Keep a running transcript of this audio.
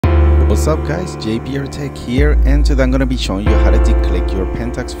What's up guys, JBR Tech here, and today I'm going to be showing you how to declick your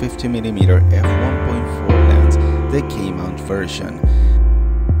Pentax 50mm f1.4 lens, the K-Mount version.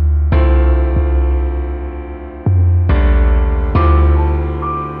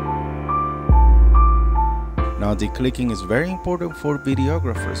 Now declicking is very important for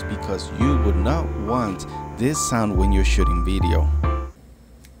videographers because you would not want this sound when you're shooting video.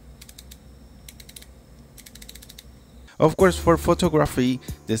 Of course, for photography,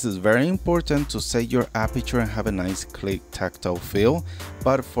 this is very important to set your aperture and have a nice click tactile feel,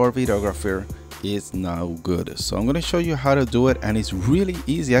 but for videographer, it's not good. So I'm going to show you how to do it, and it's really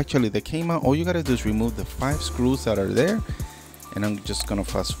easy. Actually, the K-Mount, all you got to do is remove the 5 screws that are there, and I'm just going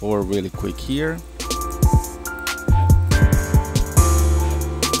to fast forward really quick here.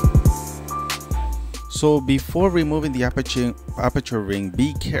 So before removing the aperture ring,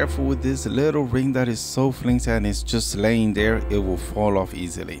 be careful with this little ring that is so flimsy and it's just laying there. It will fall off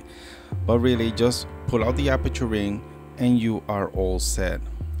easily. But really, just pull out the aperture ring and you are all set.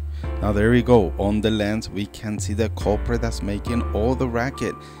 Now there we go. On the lens, we can see the culprit that's making all the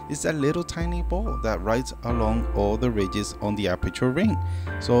racket. It's a little tiny ball that rides along all the ridges on the aperture ring.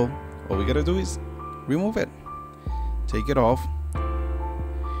 So all we gotta do is remove it, take it off.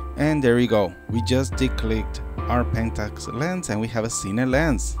 And there we go, we just declicked our Pentax lens and we have a Cine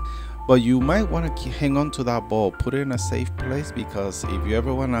Lens. But you might want to hang on to that ball, put it in a safe place, because if you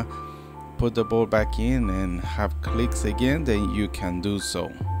ever want to put the ball back in and have clicks again, then you can do so.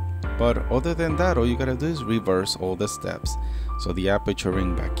 But other than that, all you gotta do is reverse all the steps. So the aperture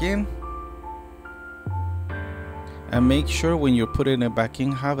ring back in, and make sure when you're putting it back in,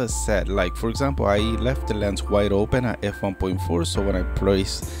 have a set. Like for example, I left the lens wide open at f1.4, so when I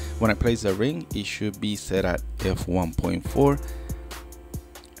place the ring, it should be set at f1.4,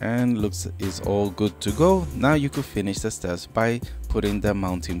 and looks is all good to go. Now you could finish the steps by putting the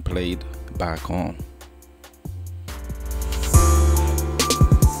mounting plate back on.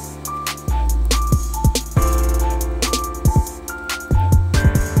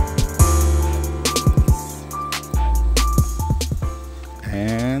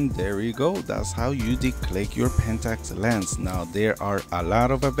 And there you go, that's how you declick your Pentax lens. Now there are a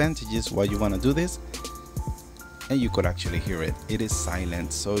lot of advantages why you want to do this, and you could actually hear it. It is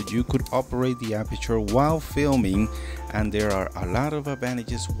silent, so you could operate the aperture while filming, and there are a lot of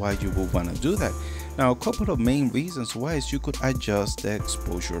advantages why you would want to do that. Now a couple of main reasons why is you could adjust the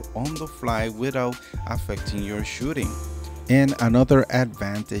exposure on the fly without affecting your shooting. And another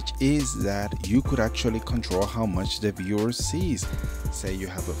advantage is that you could actually control how much the viewer sees. Say you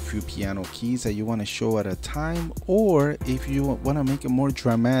have a few piano keys that you want to show at a time, or if you want to make it more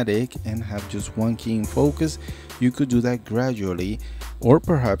dramatic and have just one key in focus, you could do that gradually. Or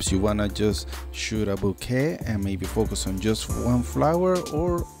perhaps you want to just shoot a bouquet and maybe focus on just one flower,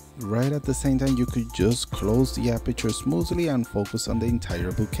 or right at the same time you could just close the aperture smoothly and focus on the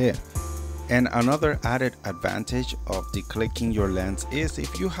entire bouquet. And another added advantage of declicking your lens is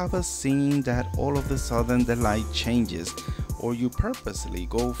if you have a scene that all of a sudden the light changes, or you purposely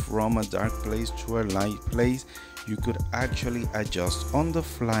go from a dark place to a light place, you could actually adjust on the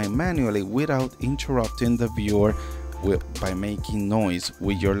fly manually without interrupting the viewer by making noise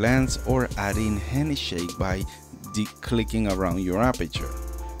with your lens, or adding handshake by declicking around your aperture.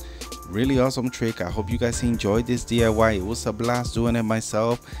 Really awesome trick. I hope you guys enjoyed this DIY. It was a blast doing it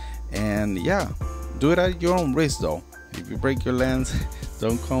myself. And yeah, do it at your own risk though. If you break your lens,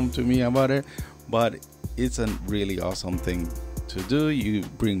 don't come to me about it, but it's a really awesome thing to do. You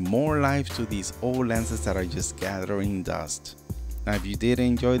bring more life to these old lenses that are just gathering dust. Now if you did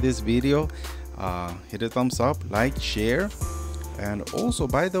enjoy this video, hit a thumbs up, like, share. And also,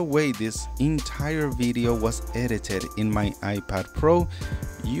 by the way, this entire video was edited in my iPad Pro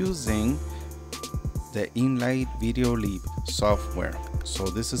using the inline videoleap software. So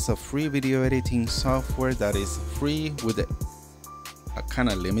this is a free video editing software that is free with a kind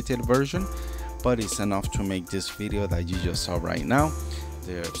of limited version, but it's enough to make this video that you just saw right now.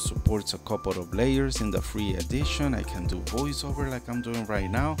 There supports a couple of layers in the free edition. I can do voiceover like I'm doing right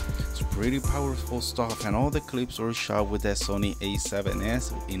now. It's pretty powerful stuff, and all the clips were shot with the Sony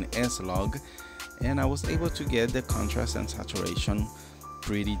a7s in S-Log, and I was able to get the contrast and saturation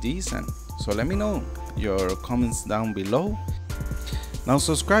pretty decent. So let me know your comments down below. Now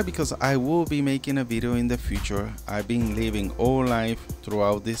subscribe, because I will be making a video in the future. I've been living all life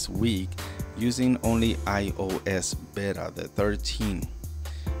throughout this week using only iOS beta, the 13.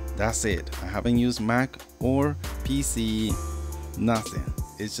 That's it. I haven't used Mac or PC, nothing.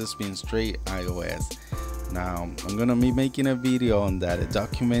 It's just been straight iOS. Now I'm gonna be making a video on that, a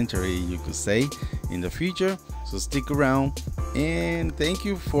documentary you could say, in the future, so stick around. And thank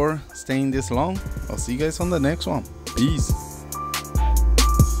you for staying this long. I'll see you guys on the next one. Peace.